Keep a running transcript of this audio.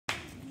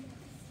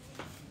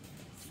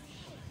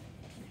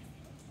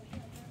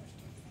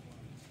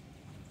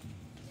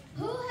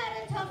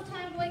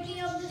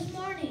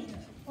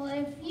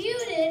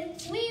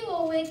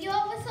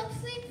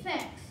sleep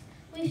facts.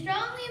 We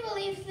strongly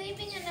believe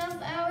sleeping enough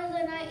hours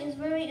a night is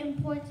very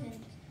important.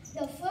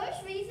 The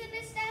first reason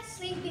is that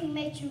sleeping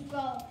makes you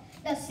grow.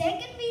 The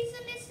second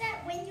reason is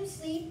that when you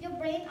sleep, your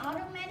brain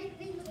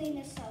automatically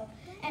cleans itself.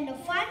 And the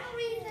final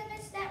reason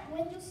is that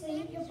when you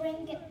sleep, your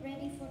brain gets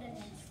ready for the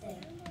next day.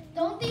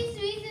 Don't these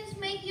reasons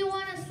make you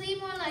want to sleep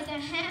more like a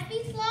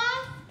happy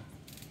sloth?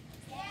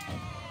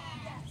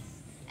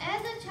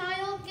 As a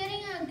child,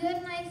 getting a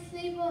good night's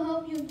sleep will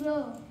help you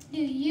grow. Do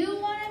you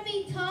want to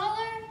be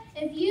taller?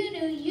 If you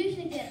do, you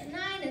should get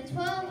 9 to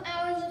 12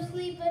 hours of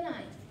sleep a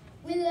night.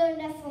 We learned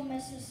that from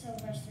Mrs.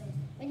 Sylvester.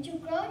 When you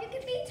grow, you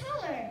can be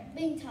taller.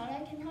 Being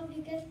taller can help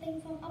you get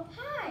things from up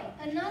high.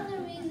 Another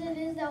reason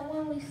is that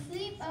when we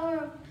sleep,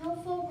 our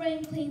helpful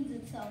brain cleans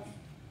itself.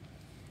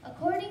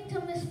 According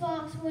to Ms.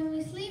 Fox, when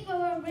we sleep,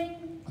 our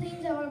brain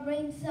cleans our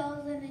brain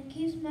cells and it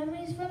keeps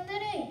memories from the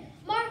day.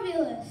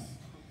 Marvelous!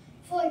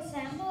 For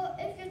example,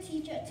 if your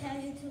teacher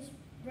tells you to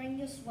bring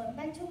your swim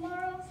bag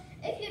tomorrow,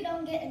 if you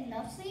don't get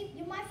enough sleep,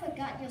 you might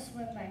forget your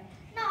swim bag.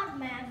 Not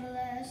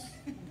marvelous.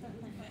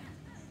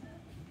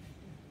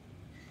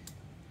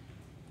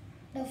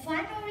 The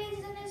final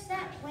reason is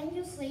that when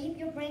you sleep,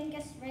 your brain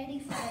gets ready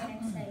for the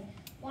next day.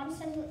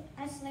 Once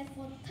I slept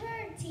for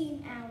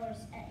 13 hours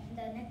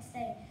the next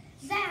day.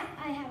 Zap,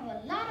 I have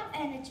a lot of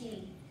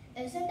energy.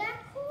 Isn't that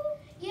cool?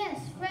 Yes,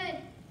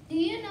 Fred. Do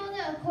you know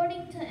that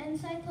according to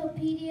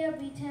Encyclopedia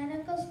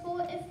Britannica School,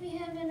 if we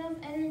have enough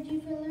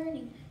energy for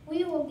learning,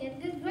 we will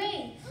get good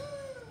grades?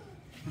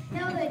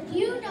 Now that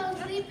you know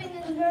sleeping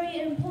is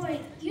very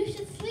important, you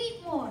should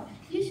sleep more.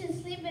 You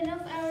should sleep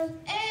enough hours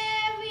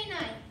every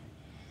night.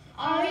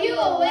 Are you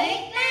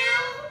awake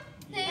now?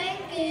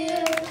 Thank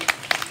you.